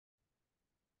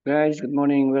Guys, good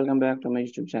morning. Welcome back to my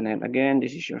YouTube channel. Again,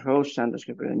 this is your host, Santos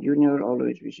Caprilan Jr.,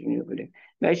 always wishing you good day.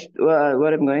 Guys,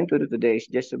 what I'm going to do today is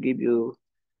just to give you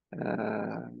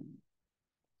uh,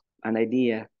 an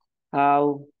idea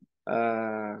how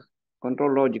uh,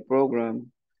 control logic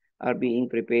program are being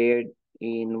prepared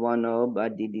in one of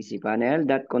a DDC panel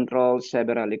that controls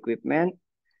several equipment.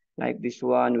 Like this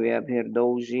one, we have here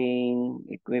dosing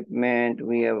equipment,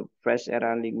 we have fresh air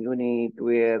handling unit,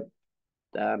 we have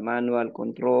manual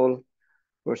control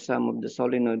for some of the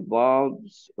solenoid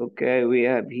valves. Okay, we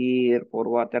have here for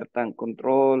water tank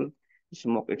control,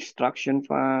 smoke extraction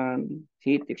fan,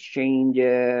 heat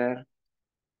exchanger,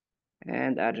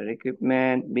 and other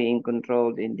equipment being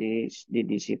controlled in this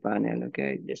DDC panel.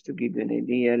 Okay, just to give you an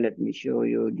idea, let me show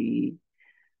you the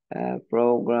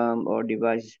program or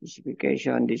device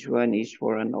specification. This one is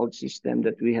for an old system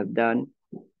that we have done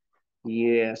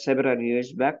several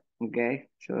years back. Okay,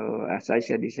 so as I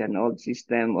said, it's an old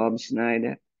system of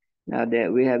Schneider. Now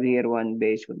that we have here one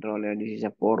base controller, this is a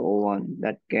 401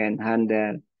 that can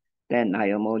handle 10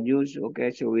 IO modules. Okay,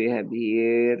 so we have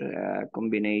here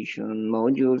combination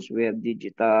modules. We have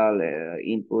digital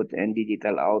input and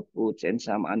digital outputs and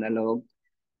some analog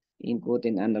input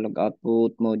and analog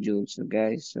output modules.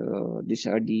 Okay, so these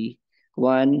are the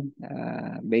one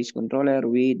base controller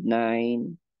with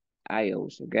 9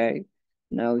 IOs. Okay,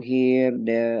 now here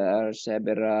there are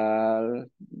several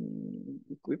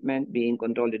equipment being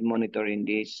controlled and monitored in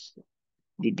this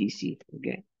DDC.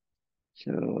 Okay,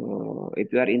 so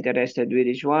if you are interested with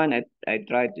this one, I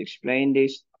try to explain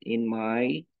this in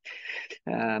my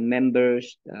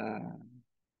members uh,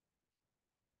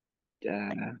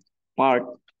 part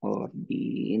of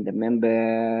the in the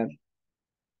member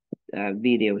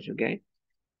videos. Okay,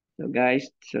 so guys,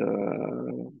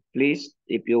 so please,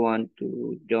 if you want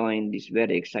to join this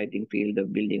very exciting field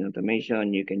of building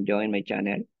automation, you can join my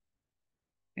channel,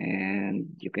 and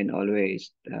you can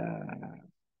always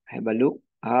have a look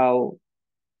how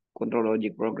control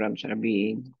logic programs are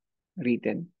being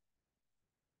written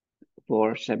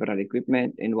for several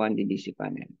equipment in one DDC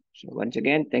panel. So once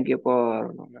again, thank you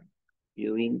for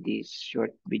viewing these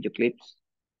short video clips.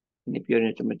 And if you're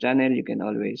new to my channel, you can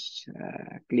always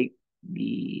click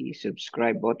the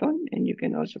subscribe button, and you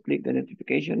can also click the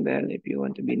notification bell if you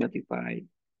want to be notified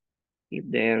if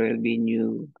there will be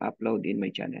new upload in my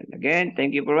channel. Again,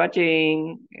 thank you for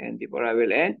watching. And before I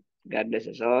will end, God bless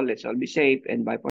us all. Let's all be safe, and bye for